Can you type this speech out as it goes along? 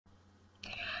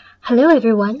Hello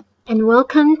everyone, and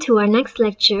welcome to our next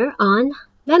lecture on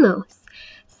memos.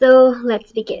 So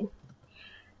let's begin.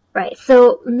 Right,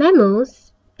 so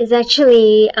memos is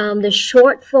actually the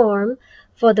short form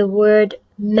for the word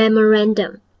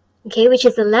memorandum, okay, which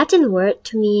is a Latin word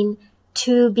to mean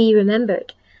to be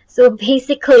remembered. So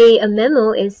basically a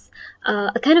memo is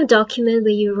a kind of document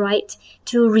where you write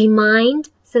to remind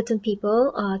certain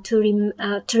people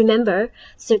to remember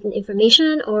certain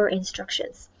information or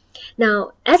instructions.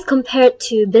 Now, as compared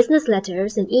to business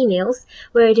letters and emails,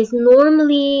 where it is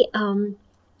normally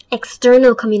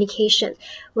external communication,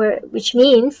 which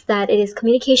means that it is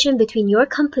communication between your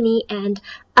company and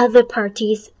other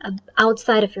parties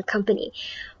outside of your company.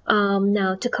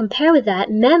 Now, to compare with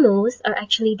that, memos are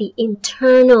actually the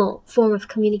internal form of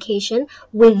communication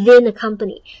within a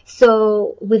company.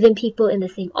 So within people in the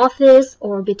same office,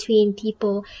 or between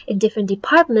people in different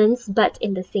departments but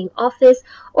in the same office,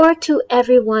 or to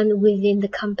everyone within the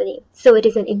company. So it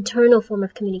is an internal form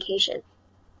of communication.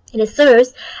 And it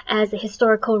serves as a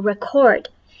historical record.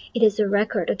 It is a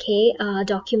record, okay, a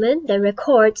document that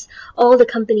records all the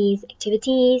company's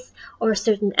activities or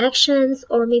certain actions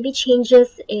or maybe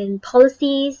changes in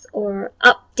policies or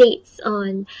updates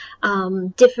on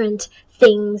different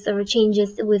things or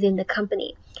changes within the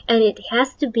company. And it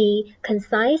has to be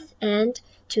concise and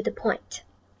to the point.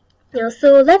 Now,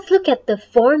 so let's look at the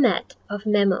format of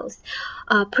memos.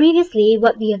 Previously,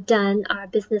 what we have done are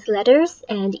business letters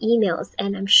and emails,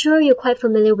 and I'm sure you're quite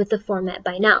familiar with the format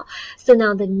by now. So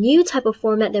now the new type of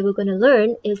format that we're going to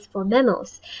learn is for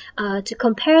memos. To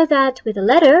compare that with a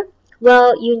letter,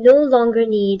 well, you no longer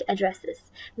need addresses.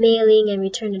 Mailing and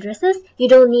return addresses, you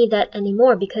don't need that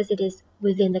anymore because it is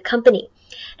within the company.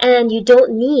 And you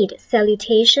don't need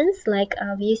salutations like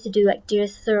we used to do, like dear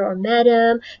sir or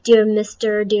madam, dear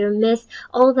Mr., dear miss,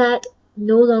 all that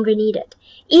no longer needed.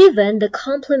 Even the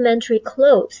complimentary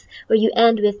close, where you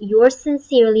end with yours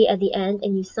sincerely at the end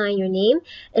and you sign your name,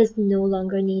 is no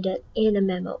longer needed in a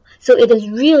memo. So it is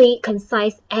really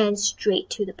concise and straight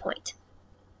to the point.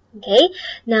 Okay,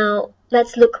 now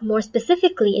let's look more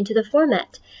specifically into the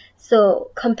format.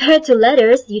 So compared to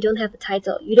letters, you don't have a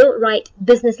title. You don't write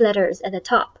business letters at the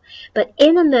top. But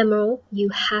in a memo, you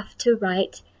have to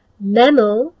write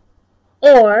memo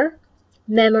or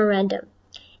memorandum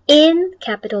in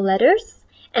capital letters,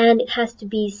 and it has to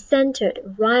be centered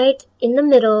right in the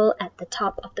middle at the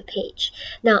top of the page.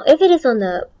 Now, if it is on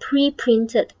a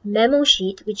pre-printed memo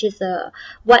sheet, which is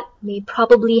what may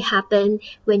probably happen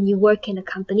when you work in a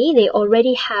company, they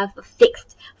already have a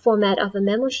fixed format of a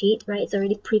memo sheet, right? It's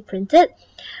already pre-printed.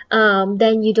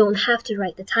 Then you don't have to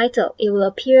write the title. It will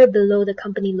appear below the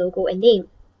company logo and name.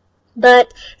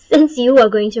 But since you are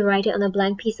going to write it on a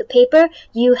blank piece of paper,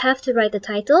 you have to write the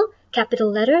title, capital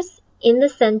letters, in the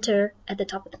center at the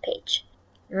top of the page.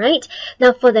 Alright,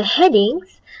 now for the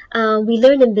headings, we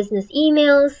learned in business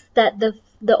emails that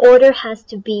the order has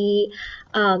to be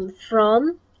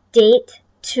from, date,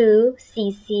 to,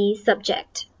 CC,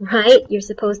 subject, right? You're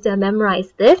supposed to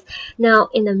memorize this. Now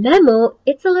in a memo,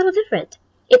 it's a little different.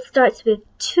 It starts with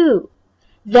to,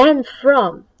 then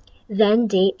from, then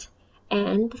date,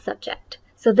 and the subject.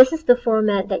 So this is the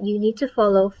format that you need to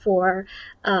follow for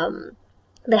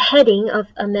the heading of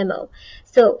a memo.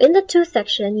 So in the to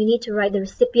section, you need to write the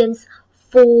recipient's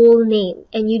full name.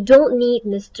 And you don't need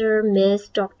Mr., Miss,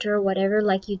 Doctor, whatever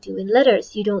like you do in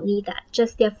letters. You don't need that.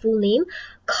 Just their full name,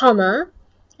 comma,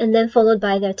 and then followed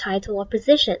by their title or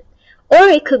position. Or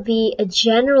it could be a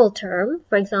general term,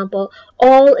 for example,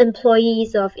 all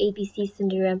employees of ABC,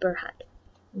 Sindhura, and Berhad.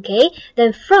 Okay,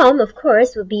 then from, of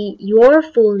course, would be your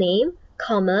full name,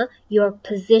 comma, your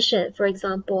position, for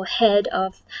example, head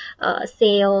of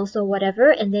sales or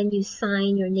whatever, and then you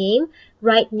sign your name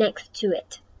right next to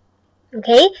it.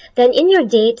 Okay, then in your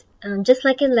date, just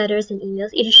like in letters and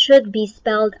emails, it should be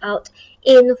spelled out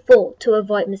in full to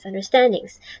avoid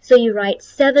misunderstandings. So you write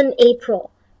 7 April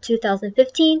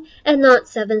 2015 and not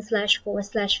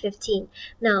 7/4/15.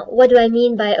 Now, what do I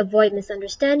mean by avoid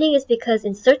misunderstanding is because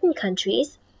in certain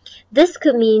countries, this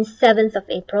could mean 7th of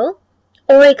April,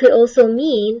 or it could also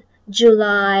mean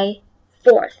July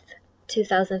 4th,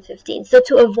 2015. So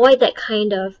to avoid that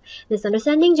kind of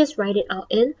misunderstanding, just write it out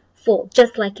in full,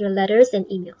 just like your letters and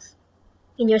emails.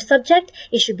 In your subject,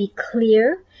 it should be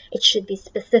clear, it should be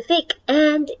specific,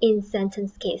 and in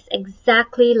sentence case,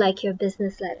 exactly like your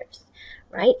business letters,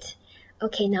 right?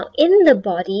 Okay, now in the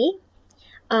body,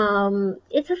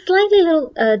 it's a slightly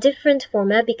little different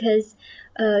format because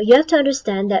you have to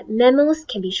understand that memos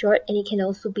can be short and it can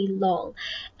also be long.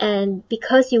 And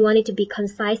because you want it to be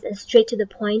concise and straight to the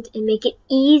point and make it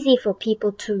easy for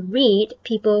people to read,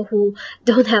 people who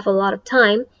don't have a lot of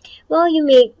time, well, you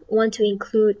may want to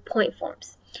include point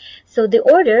forms. So the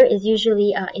order is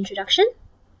usually introduction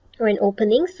or an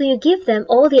opening, so you give them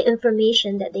all the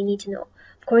information that they need to know.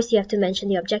 Of course, you have to mention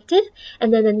the objective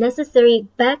and then the necessary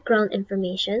background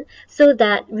information so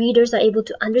that readers are able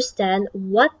to understand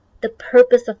what the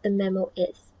purpose of the memo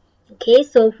is. Okay,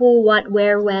 so who, what,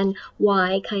 where, when,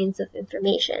 why kinds of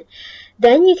information.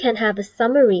 Then you can have a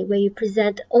summary where you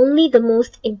present only the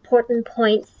most important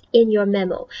points in your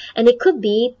memo. And it could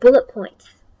be bullet points,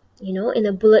 in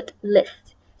a bullet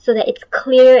list so that it's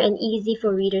clear and easy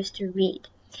for readers to read.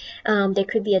 There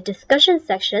could be a discussion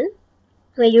section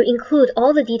where you include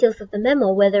all the details of the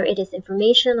memo, whether it is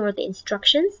information or the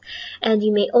instructions. And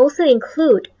you may also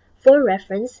include, for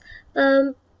reference,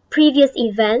 previous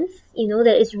events,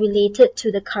 that is related to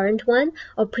the current one,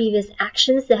 or previous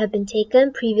actions that have been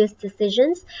taken, previous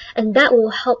decisions, and that will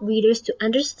help readers to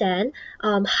understand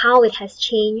how it has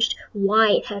changed, why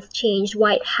it has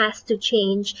to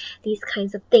change, these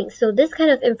kinds of things. So this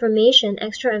kind of information,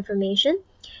 extra information,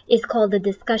 is called the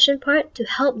discussion part to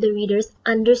help the readers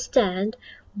understand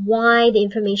why the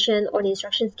information or the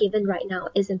instructions given right now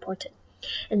is important.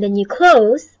 And then you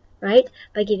close, right,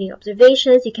 by giving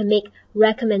observations. You can make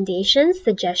recommendations,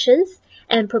 suggestions,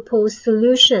 and propose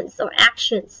solutions or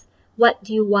actions. What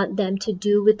do you want them to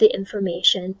do with the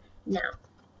information now?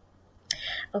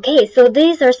 Okay, so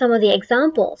these are some of the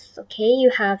examples. Okay, you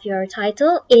have your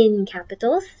title in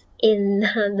capitals in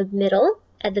the middle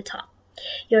at the top.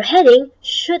 Your heading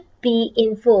should be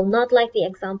in full, not like the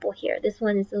example here. This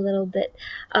one is a little bit,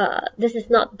 this is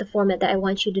not the format that I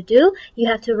want you to do. You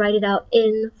have to write it out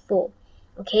in full.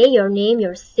 Okay, your name,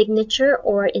 your signature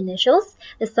or initials.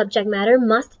 The subject matter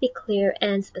must be clear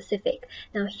and specific.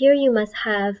 Now here you must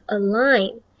have a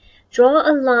line. Draw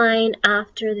a line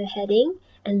after the heading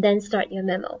and then start your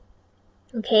memo.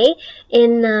 Okay,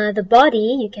 in the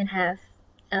body you can have,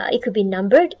 it could be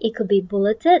numbered, it could be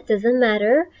bulleted, doesn't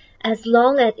matter, as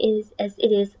long as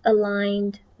it is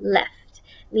aligned left,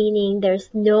 meaning there's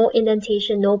no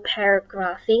indentation, no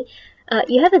paragraphing.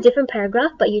 You have a different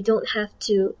paragraph, but you don't have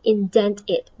to indent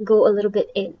it, go a little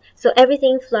bit in. So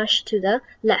everything flush to the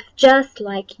left, just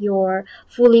like your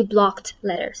fully blocked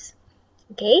letters.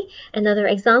 Okay, another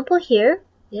example here,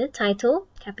 title,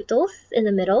 capitals in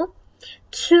the middle,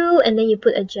 to, and then you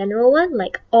put a general one,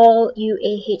 like all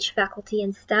UAH faculty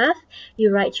and staff.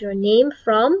 You write your name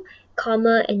from,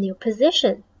 comma, and your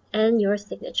position, and your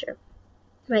signature.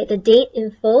 Write the date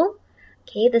in full,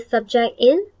 okay, the subject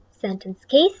in sentence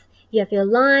case. You have your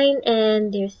line,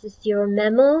 and there's just your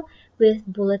memo with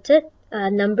bulleted,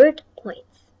 numbered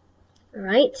points.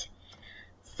 Alright,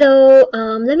 so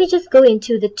let me just go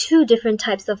into the two different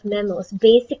types of memos.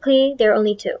 Basically, there are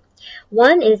only two.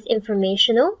 One is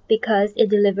informational because it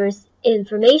delivers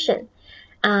information.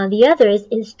 The other is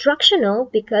instructional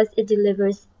because it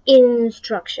delivers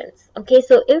instructions. Okay,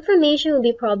 so information will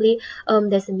be probably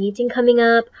there's a meeting coming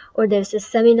up, or there's a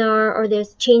seminar, or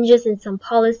there's changes in some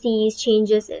policies,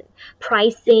 changes in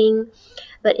pricing.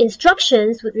 But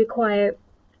instructions would require,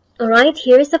 alright,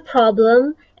 here's a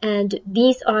problem and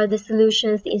these are the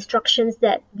solutions, the instructions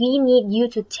that we need you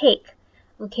to take.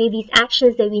 Okay, these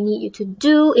actions that we need you to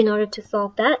do in order to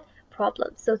solve that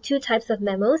problem. So two types of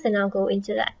memos, and I'll go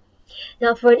into that.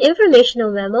 Now for an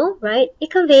informational memo, right, it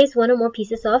conveys one or more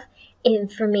pieces of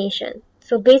information.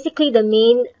 So basically the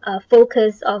main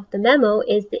focus of the memo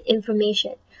is the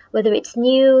information, whether it's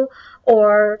new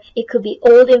or it could be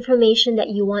old information that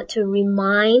you want to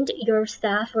remind your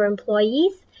staff or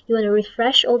employees. You want to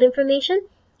refresh old information.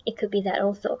 It could be that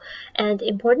also. And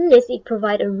important is it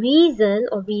provide a reason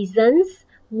or reasons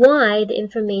why the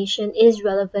information is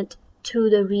relevant to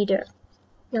the reader.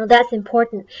 Now that's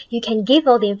important. You can give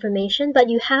all the information, but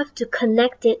you have to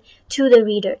connect it to the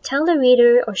reader. Tell the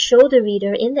reader or show the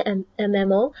reader in the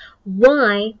memo,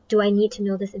 why do I need to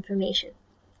know this information?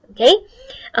 Okay?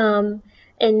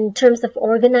 In terms of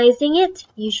organizing it,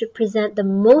 you should present the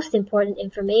most important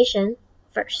information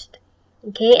first.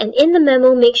 Okay, and in the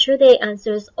memo, make sure that it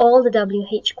answers all the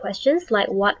WH questions like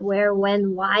what, where,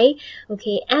 when, why.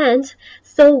 Okay, and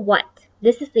so what?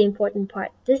 This is the important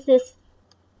part. This is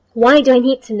why do I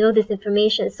need to know this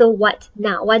information? So what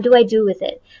now? What do I do with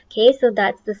it? Okay, so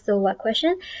that's the so what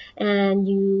question. And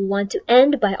you want to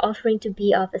end by offering to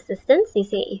be of assistance. You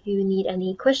say if you need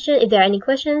any question, if there are any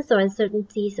questions or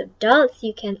uncertainties or doubts,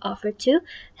 you can offer to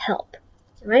help.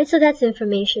 Alright, so that's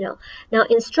informational. Now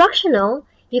instructional,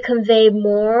 you convey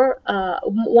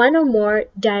one or more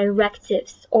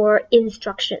directives or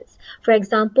instructions. For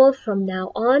example, from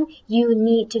now on, you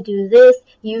need to do this,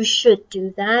 you should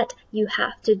do that, you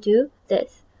have to do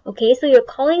this. Okay, so you're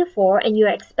calling for and you're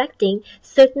expecting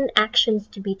certain actions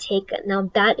to be taken.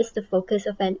 Now that is the focus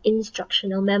of an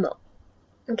instructional memo.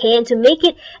 Okay, and to make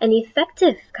it an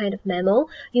effective kind of memo,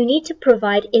 you need to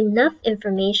provide enough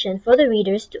information for the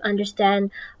readers to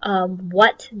understand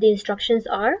what the instructions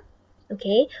are,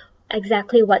 okay,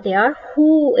 exactly what they are,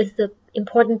 who is the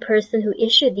important person who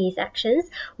issued these actions,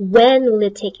 when will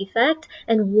it take effect,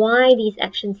 and why these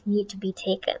actions need to be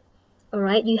taken.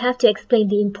 Alright, you have to explain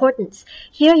the importance.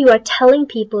 Here you are telling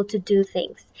people to do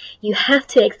things. You have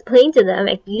to explain to them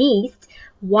at least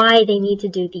why they need to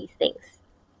do these things.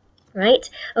 Right?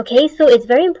 Okay, so it's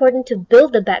very important to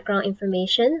build the background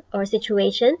information or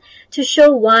situation to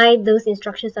show why those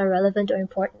instructions are relevant or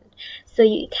important. So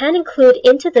you can include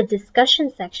into the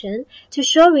discussion section to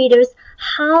show readers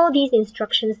how these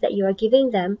instructions that you are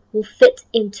giving them will fit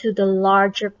into the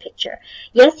larger picture.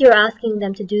 Yes, you're asking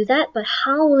them to do that, but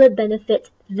how will it benefit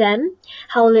them?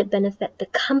 How will it benefit the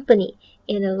company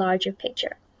in a larger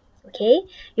picture? Okay,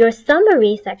 your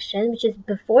summary section, which is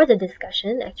before the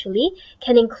discussion actually,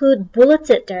 can include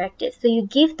bulleted directives. So you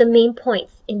give the main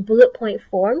points in bullet point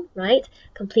form, right?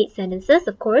 Complete sentences,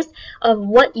 of course, of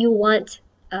what you want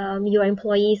your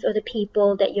employees or the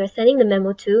people that you're sending the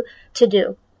memo to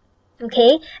do.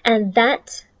 Okay, and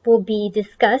that will be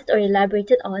discussed or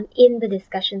elaborated on in the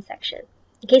discussion section.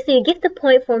 Okay, so you give the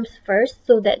point forms first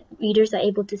so that readers are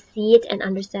able to see it and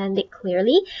understand it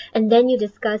clearly, and then you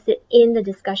discuss it in the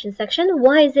discussion section.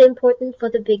 Why is it important for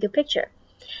the bigger picture?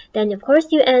 Then, of course,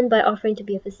 you end by offering to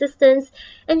be of assistance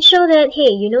and show that,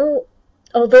 hey, you know,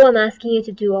 although I'm asking you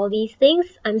to do all these things,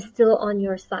 I'm still on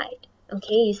your side.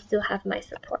 Okay, you still have my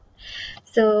support.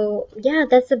 So, yeah,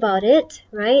 that's about it,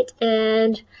 right?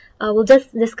 And we'll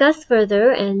just discuss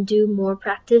further and do more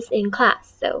practice in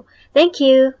class. So, thank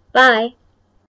you. Bye.